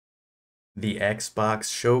The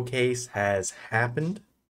Xbox showcase has happened.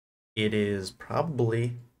 It is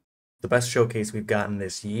probably the best showcase we've gotten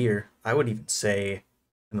this year. I would even say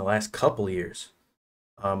in the last couple years.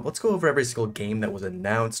 Let's go over every single game that was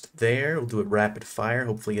announced there. We'll do it rapid fire,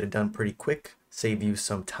 hopefully get it done pretty quick. Save you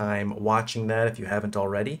some time watching that if you haven't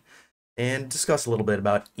already. And discuss a little bit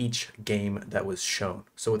about each game that was shown.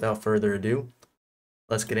 So without further ado,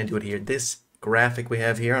 let's get into it here. This graphic we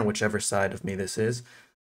have here on whichever side of me this is,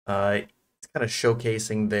 it's kind of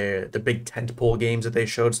showcasing the big tentpole games that they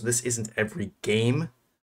showed. So this isn't every game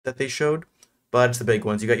that they showed, but it's the big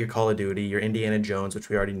ones. You got your Call of Duty, your Indiana Jones, which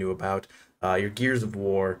we already knew about, your Gears of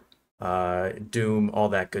War, Doom, all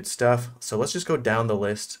that good stuff. So let's just go down the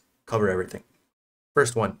list, cover everything.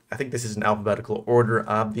 First one, I think this is in alphabetical order,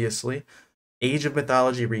 obviously. Age of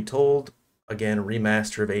Mythology Retold. Again,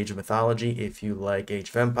 remaster of Age of Mythology. If you like Age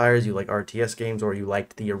of Empires, you like RTS games, or you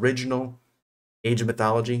liked the original Age of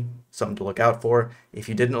Mythology, something to look out for. If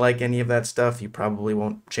you didn't like any of that stuff, you probably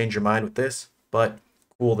won't change your mind with this, but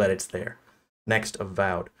cool that it's there. Next,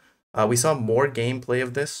 Avowed. We saw more gameplay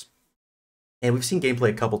of this, and we've seen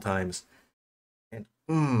gameplay a couple times,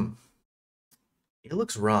 and it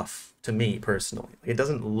looks rough to me personally. It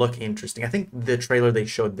doesn't look interesting. I think the trailer they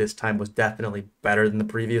showed this time was definitely better than the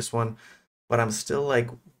previous one, but I'm still like,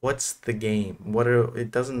 what's the game?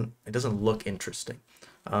 It doesn't look interesting.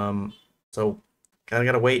 So kind of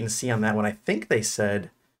gotta wait and see on that one. I think they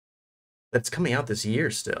said that's coming out this year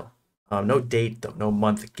still. No date though, no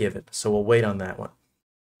month given. So we'll wait on that one.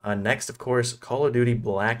 Next, of course, Call of Duty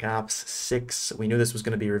Black Ops 6. We knew this was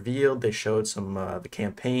going to be revealed. They showed some the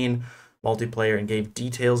campaign, multiplayer, and gave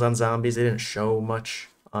details on zombies. They didn't show much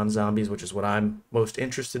on zombies, which is what I'm most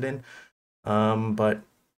interested in. But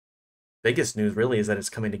biggest news really is that it's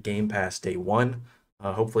coming to Game Pass day one.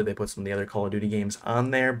 Hopefully they put some of the other Call of Duty games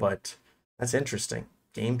on there, but that's interesting.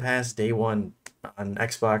 Game Pass day one on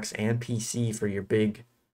Xbox and PC for your big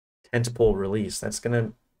tentpole release. It's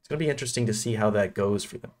gonna be interesting to see how that goes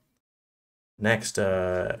for them. Next,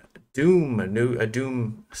 Doom, a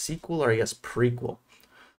Doom sequel, or I guess prequel.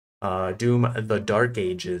 Doom: The Dark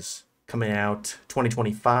Ages, coming out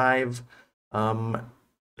 2025.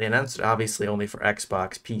 They announced it obviously only for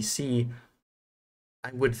Xbox, PC.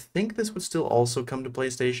 I would think this would still also come to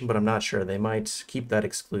PlayStation, but I'm not sure. They might keep that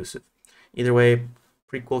exclusive. Either way,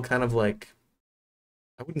 prequel, kind of like,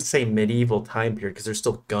 I wouldn't say medieval time period because there's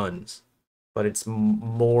still guns, but it's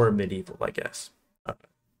more medieval, I guess,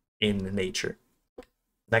 in nature.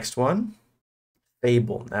 Next one,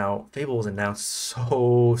 Fable. Now, Fable was announced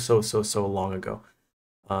so long ago,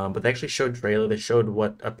 but they actually showed trailer. They showed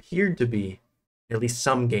what appeared to be at least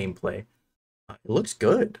some gameplay. It looks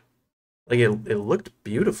good. Like it looked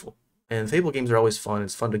beautiful. And Fable games are always fun.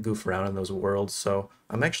 It's fun to goof around in those worlds. So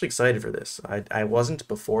I'm actually excited for this. I wasn't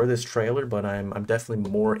before this trailer, but I'm definitely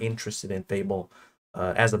more interested in Fable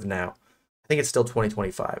as of now. I think it's still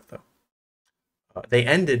 2025 though. They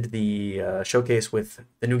ended the showcase with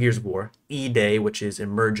the new Gears of War E-Day, which is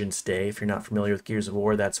Emergence Day. If you're not familiar with Gears of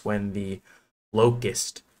War, that's when the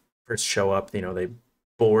Locust first show up. You know, they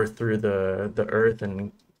bore through the earth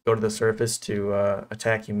and go to the surface to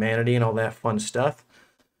attack humanity and all that fun stuff.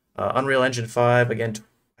 Unreal Engine 5 again.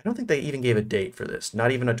 I don't think they even gave a date for this.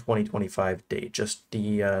 Not even a 2025 date. Just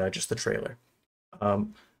the trailer.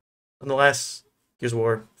 Nonetheless, Gears of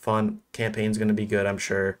War fun. Campaign's going to be good, I'm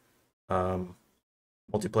sure.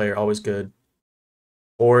 Multiplayer always good.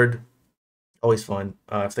 Horde always fun.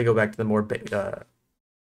 If they go back to the more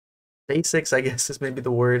basics, I guess is maybe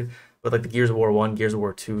the word, but like the Gears of War 1, Gears of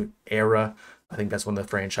War 2 era, I think that's when the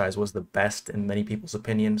franchise was the best in many people's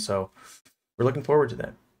opinion. So we're looking forward to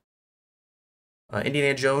that.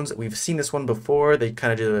 Indiana Jones, we've seen this one before. They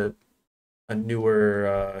kind of did a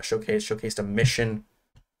newer showcased a mission.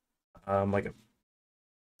 It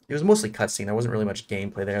was mostly cutscene. There wasn't really much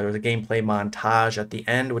gameplay there. There was a gameplay montage at the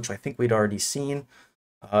end, which I think we'd already seen.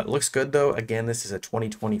 It looks good though. Again, this is a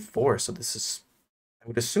 2024, so this is, I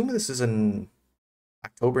would assume this is an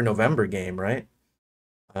October, November game, right?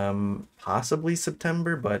 Possibly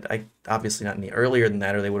September, but I obviously not any earlier than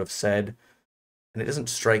that, or they would have said. And it doesn't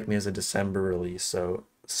strike me as a December release, so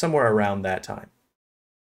somewhere around that time.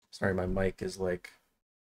 Sorry, my mic is like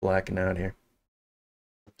blacking out here.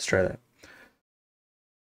 Let's try that.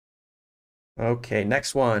 Okay,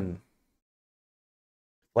 next one.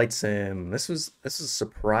 Flight Sim. This is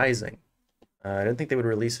surprising. I didn't think they would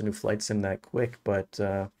release a new Flight Sim that quick, but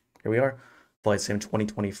here we are. Flight Sim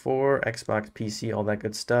 2024, Xbox, PC, all that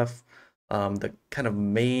good stuff. The kind of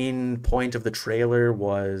main point of the trailer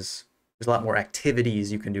was there's a lot more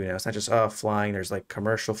activities you can do now. It's not just flying. There's like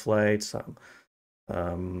commercial flights,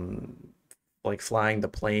 like flying the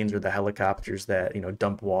planes or the helicopters that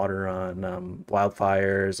dump water on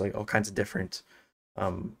wildfires, like all kinds of different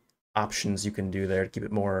um, options you can do there to keep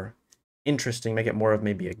it more interesting, make it more of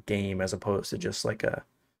maybe a game as opposed to just like a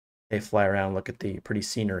fly around, look at the pretty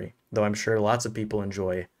scenery. Though I'm sure lots of people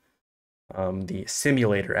enjoy the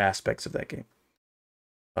simulator aspects of that game.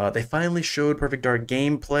 They finally showed Perfect Dark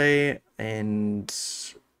gameplay, and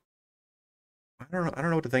I don't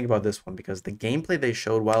know what to think about this one because the gameplay they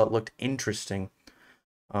showed, while it looked interesting,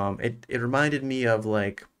 it reminded me of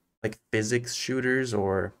like physics shooters,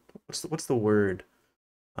 or what's the word?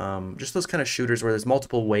 Just those kind of shooters where there's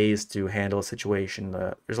multiple ways to handle a situation.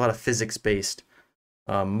 There's a lot of physics-based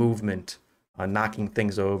movement, knocking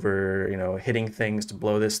things over, hitting things to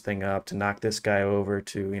blow this thing up, to knock this guy over,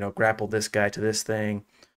 to grapple this guy to this thing.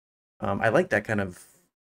 I like that kind of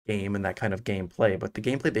game and that kind of gameplay, but the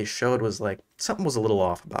gameplay they showed was like something was a little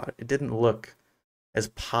off about it. It didn't look as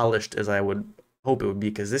polished as I would hope it would be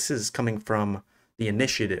because this is coming from the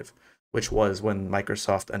initiative, which was when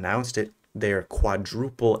Microsoft announced it, their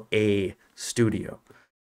quadruple A studio.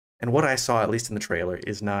 And what I saw, at least in the trailer,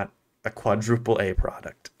 is not a quadruple A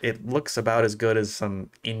product. It looks about as good as some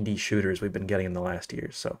indie shooters we've been getting in the last year.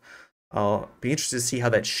 So I'll be interested to see how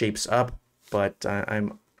that shapes up, but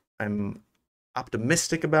I'm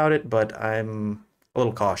optimistic about it, but I'm a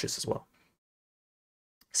little cautious as well.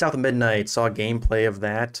 South of Midnight, saw gameplay of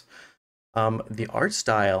that. The art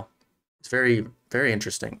style is very, very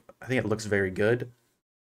interesting. I think it looks very good,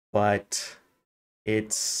 but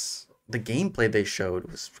it's the gameplay they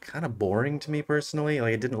showed was kind of boring to me personally.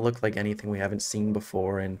 Like it didn't look like anything we haven't seen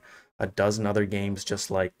before in a dozen other games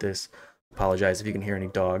just like this. Apologize if you can hear any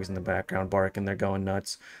dogs in the background barking, they're going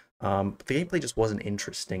nuts. But the gameplay just wasn't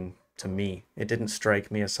interesting to me. It didn't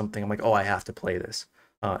strike me as something I'm like, oh, I have to play this.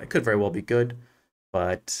 It could very well be good,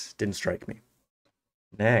 but didn't strike me.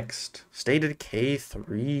 Next, State of Decay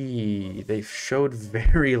 3. They showed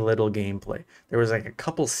very little gameplay. There was like a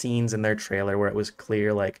couple scenes in their trailer where it was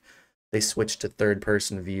clear like they switched to third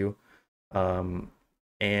person view.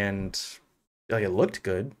 And like it looked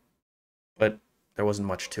good, but there wasn't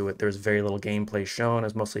much to it. There was very little gameplay shown. It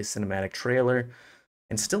was mostly a cinematic trailer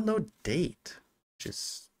and still no date, which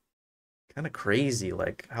is kind of crazy.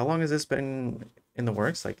 Like, how long has this been in the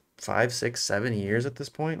works? Like 5, 6, 7 years at this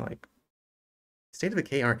point? Like, State of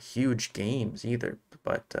Decay aren't huge games either,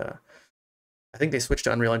 but I think they switched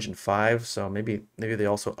to Unreal Engine 5, so maybe they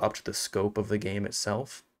also upped the scope of the game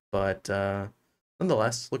itself. But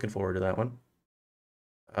nonetheless, looking forward to that one.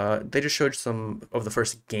 They just showed some of the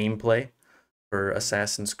first gameplay for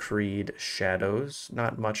Assassin's Creed Shadows.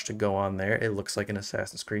 Not much to go on there. It looks like an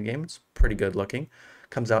Assassin's Creed game. It's pretty good looking.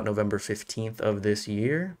 Comes out November 15th of this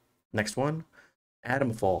year. Next one,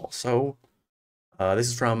 Atomfall. So this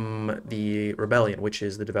is from the Rebellion, which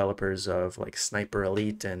is the developers of like Sniper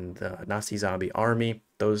Elite and the Nazi Zombie Army,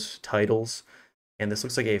 those titles. And this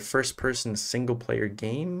looks like a first-person single-player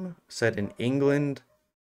game set in England.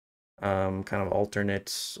 Kind of alternate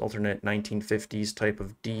 1950s type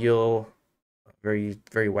of deal. Very,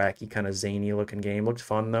 very wacky, kind of zany looking game. Looked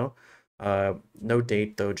fun though. No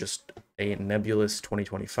date though, just a nebulous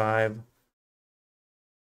 2025.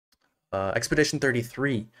 Expedition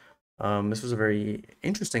 33. This was a very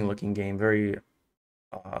interesting looking game. Very,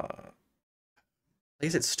 at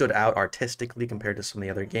least it stood out artistically compared to some of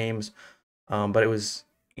the other games. But it was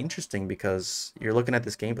interesting because you're looking at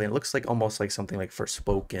this gameplay and it looks like almost like something like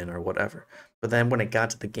Forspoken or whatever. But then when it got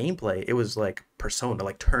to the gameplay, it was like Persona,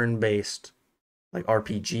 like turn-based, like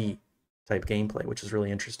RPG type gameplay, which is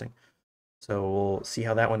really interesting. So we'll see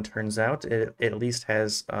how that one turns out. It at least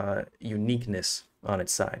has uniqueness on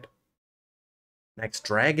its side. Next,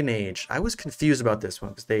 Dragon Age. I was confused about this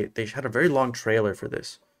one because they had a very long trailer for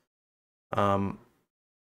this. When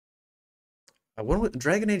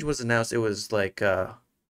Dragon Age was announced, it was like it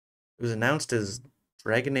was announced as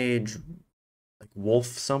Dragon Age like Wolf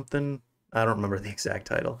something. I don't remember the exact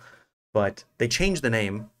title, but they changed the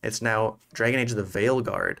name. It's now Dragon Age the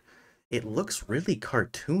Veilguard. It looks really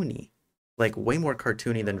cartoony, like way more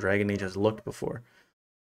cartoony than Dragon Age has looked before.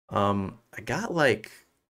 I got like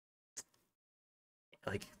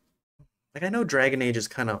I know Dragon Age is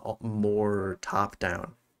kind of more top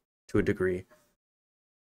down to a degree.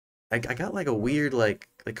 I got like a weird like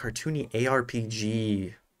cartoony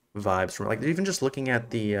ARPG vibes from like even just looking at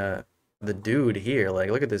the dude here. Like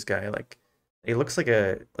look at this guy. Like it looks like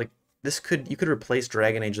a like this could you could replace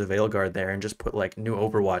Dragon Age the Veilguard there and just put like new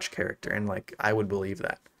Overwatch character and like I would believe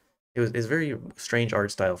that. It's very strange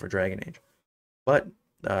art style for Dragon Age. But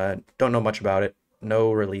don't know much about it.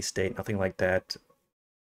 No release date, nothing like that.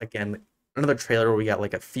 Again, another trailer where we got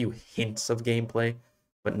like a few hints of gameplay.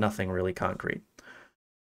 but nothing really concrete.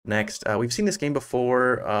 Next, we've seen this game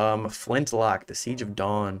before. Flintlock, The Siege of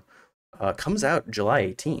Dawn, comes out July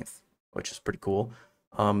 18th, which is pretty cool.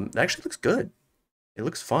 It actually looks good. It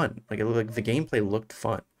looks fun. Like the gameplay looked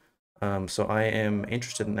fun. So I am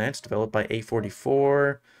interested in that. It's developed by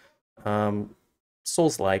A44.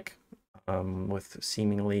 Souls-like, with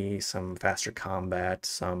seemingly some faster combat,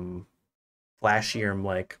 some flashier,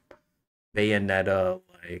 like Bayonetta,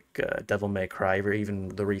 like Devil May Cry, or even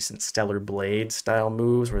the recent Stellar Blade style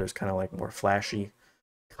moves, where there's kind of like more flashy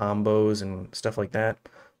combos and stuff like that.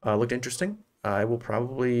 Looked interesting. I will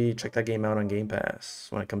probably check that game out on Game Pass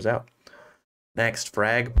when it comes out. Next,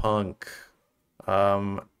 Fragpunk.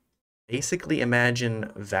 Um, Basically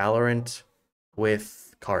imagine Valorant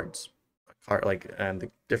with cards. And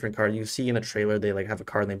the different card you see in the trailer, they like have a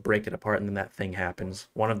card and they break it apart and then that thing happens.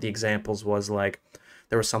 One of the examples was like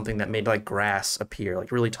there was something that made like grass appear,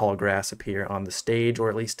 like really tall grass appear on the stage, or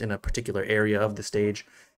at least in a particular area of the stage,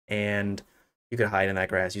 and you could hide in that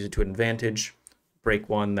grass, use it to an advantage. Break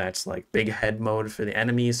one that's like big head mode for the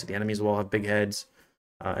enemies, so the enemies will all have big heads,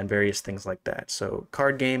 and various things like that. So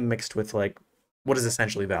card game mixed with like what is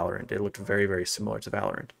essentially Valorant. It looked very, very similar to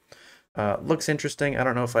Valorant. Looks interesting. I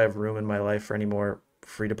don't know if I have room in my life for any more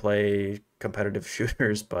free-to-play competitive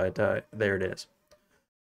shooters, but there it is.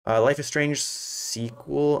 Life is Strange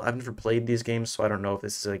sequel. I've never played these games, so I don't know if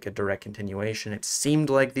this is like a direct continuation. It seemed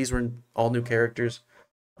like these were all new characters,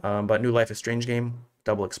 but new Life is Strange game,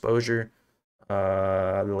 double exposure.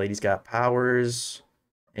 The lady's got powers,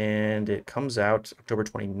 and it comes out October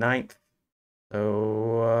 29th.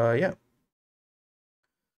 So, yeah.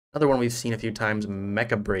 Another one we've seen a few times,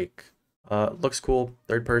 Mecha Break. Looks cool.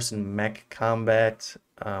 Third person mech combat.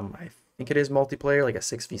 I think it is multiplayer, like a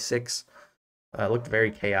 6v6. Looked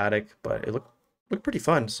very chaotic, but it looked pretty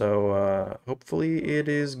fun. So hopefully it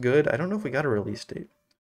is good. I don't know if we got a release date.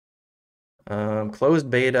 Closed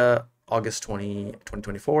beta August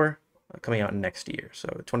 2024, coming out next year. So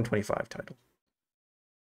 2025 title.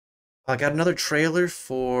 I got another trailer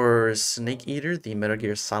for Snake Eater, the Metal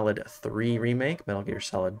Gear Solid 3 remake, Metal Gear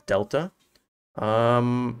Solid Delta.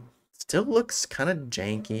 Still looks kind of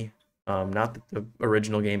janky. Not that the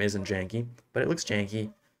original game isn't janky, but it looks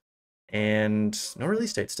janky. And no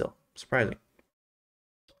release date still. Surprising.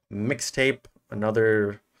 Mixtape,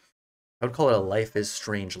 another, I would call it a Life is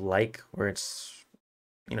Strange like, where it's,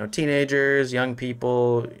 you know, teenagers, young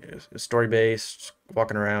people, story-based,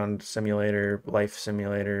 walking around, simulator, life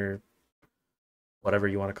simulator, whatever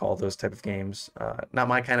you want to call those type of games. Not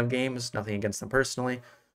my kind of games, nothing against them personally.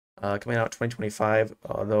 Coming out 2025,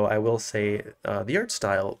 although I will say the art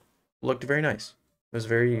style looked very nice. It was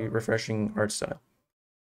very refreshing art style.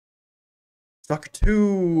 Stalker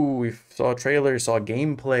 2, we saw a trailer, saw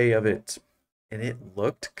gameplay of it, and it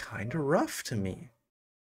looked kind of rough to me.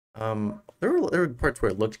 There were parts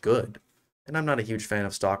where it looked good, and I'm not a huge fan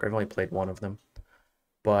of Stalker. I've only played one of them,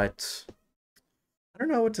 but I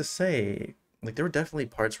don't know what to say. Like there were definitely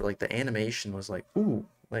parts where like the animation was like, ooh,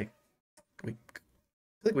 like I feel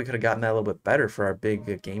like we could have gotten that a little bit better for our big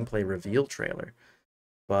gameplay reveal trailer.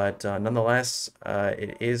 But nonetheless,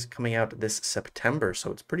 it is coming out this September,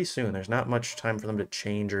 so it's pretty soon. There's not much time for them to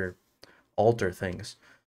change or alter things.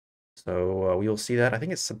 So we will see that. I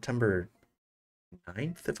think it's September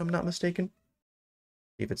 9th, if I'm not mistaken.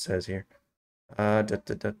 See if it says here. For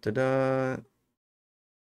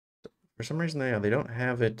some reason, they don't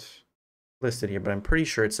have it listed here, but I'm pretty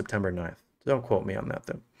sure it's September 9th. Don't quote me on that,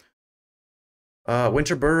 though.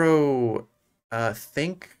 Winterboro,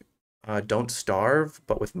 think Don't Starve,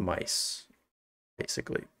 but with mice,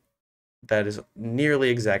 basically. That is nearly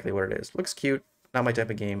exactly what it is. Looks cute. Not my type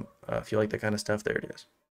of game. If you like that kind of stuff, there it is.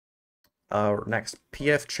 Next,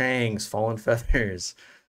 P.F. Chang's Fallen Feathers.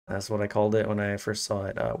 That's what I called it when I first saw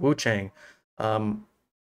it. Wu Chang. Yeah,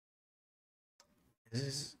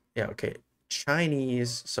 okay.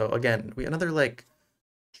 Chinese. So again, another like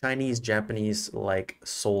Chinese, Japanese like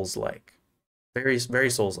Souls like. Very, very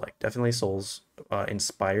Souls like. Definitely Souls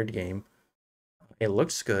inspired game. It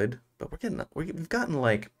looks good, but we've gotten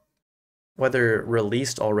like, whether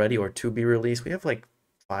released already or to be released, we have like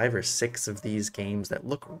 5 or 6 of these games that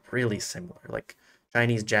look really similar, like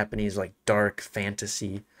Chinese, Japanese, like dark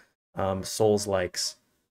fantasy Souls likes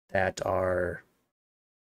that are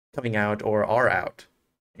coming out or are out,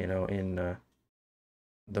 you know, in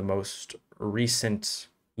the most recent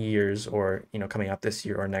years, or you know, coming out this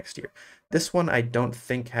year or next year. This one I don't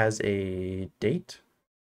think has a date.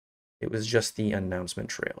 It was just the announcement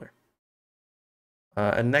trailer.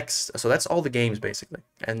 And next, so that's all the games basically.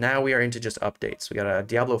 And now we are into just updates. We got a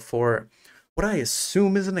Diablo 4, what I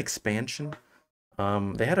assume is an expansion.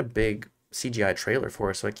 They had a big CGI trailer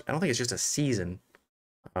for it, so I don't think it's just a season.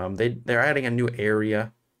 They're adding a new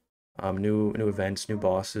area, new events, new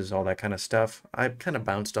bosses, all that kind of stuff. I kind of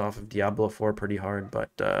bounced off of Diablo 4 pretty hard, but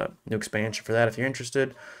new expansion for that if you're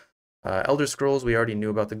interested. Elder Scrolls, we already knew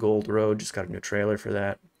about the Gold Road, just got a new trailer for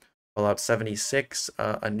that. Fallout 76,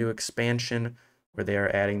 a new expansion where they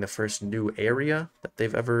are adding the first new area that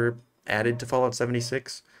they've ever added to Fallout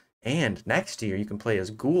 76. And next year, you can play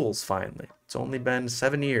as ghouls finally. It's only been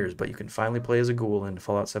 7 years, but you can finally play as a ghoul in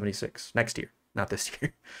Fallout 76 next year, not this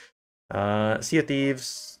year. Sea of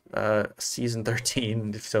Thieves, Season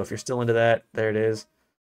 13. So if you're still into that, there it is.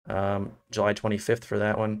 July 25th for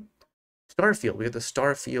that one. Starfield, we got the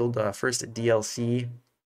Starfield first DLC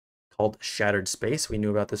called Shattered Space. We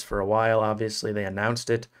knew about this for a while, obviously. They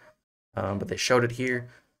announced it, but they showed it here.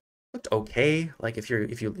 Looked okay. Like if you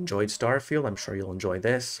enjoyed Starfield, I'm sure you'll enjoy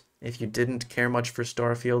this. If you didn't care much for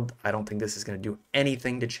Starfield, I don't think this is going to do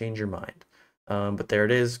anything to change your mind. But there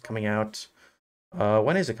it is, coming out.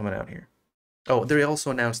 When is it coming out here? Oh, they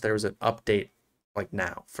also announced there was an update like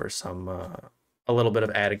now for some a little bit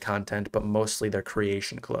of added content, but mostly their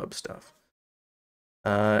Creation Club stuff.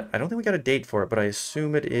 I don't think we got a date for it, but I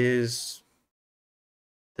assume it is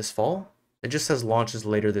this fall. It just says launches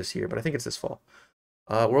later this year, but I think it's this fall.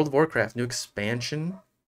 World of Warcraft new expansion.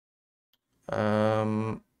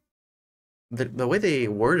 The way they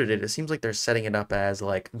worded it, it seems like they're setting it up as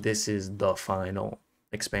like this is the final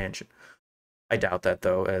expansion. I doubt that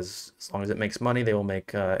though, as long as it makes money, they will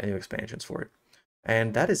make new expansions for it.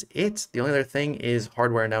 And that is it. The only other thing is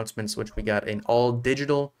hardware announcements, which we got an all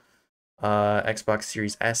digital Xbox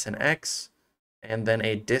Series S and X, and then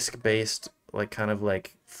a disc-based, like kind of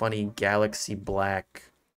like funny galaxy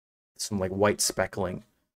black, some like white speckling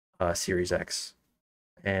Series X,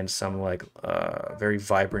 and some like very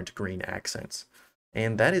vibrant green accents.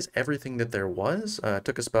 And that is everything that there was. It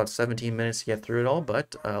took us about 17 minutes to get through it all,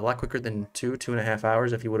 but a lot quicker than 2.5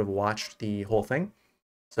 hours if you would have watched the whole thing.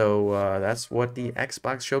 So that's what the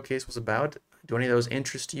Xbox showcase was about. Do any of those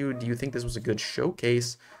interest you? Do you think this was a good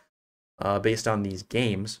showcase based on these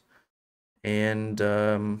games? And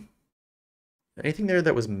anything there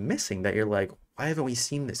that was missing that you're like, why haven't we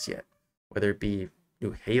seen this yet? Whether it be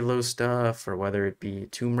new Halo stuff or whether it be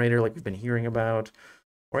Tomb Raider like we've been hearing about,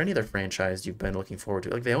 or any other franchise you've been looking forward to.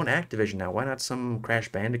 Like they own Activision now. Why not some Crash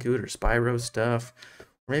Bandicoot or Spyro stuff?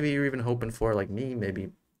 Or maybe you're even hoping for, like me, maybe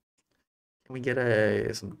can we get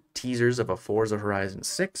some teasers of a Forza Horizon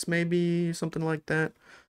 6, maybe something like that.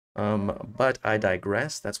 But I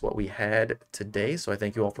digress. That's what we had today. So I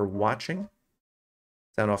thank you all for watching.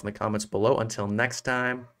 Sound off in the comments below. Until next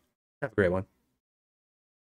time, have a great one.